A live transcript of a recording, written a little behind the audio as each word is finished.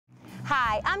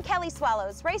Hi, I'm Kelly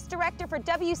Swallows, race director for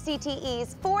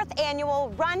WCTE's 4th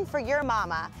annual Run for Your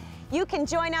Mama. You can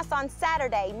join us on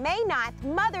Saturday, May 9th,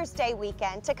 Mother's Day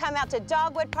weekend, to come out to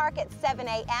Dogwood Park at 7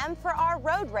 a.m. for our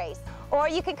road race. Or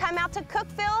you can come out to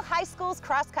Cookeville High School's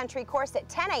cross-country course at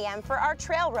 10 a.m. for our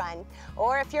trail run.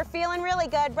 Or if you're feeling really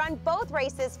good, run both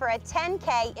races for a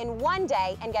 10K in one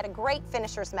day and get a great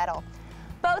finisher's medal.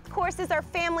 Both courses are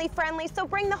family-friendly, so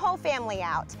bring the whole family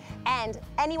out. And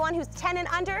anyone who's 10 and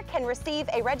under can receive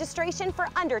a registration for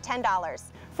under $10.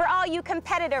 For all you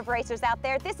competitive racers out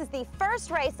there, this is the first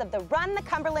race of the Run the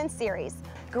Cumberland series.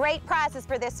 Great prizes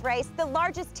for this race. The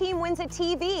largest team wins a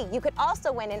TV. You could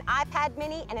also win an iPad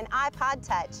mini and an iPod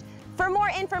Touch. For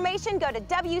more information, go to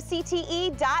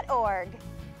WCTE.org.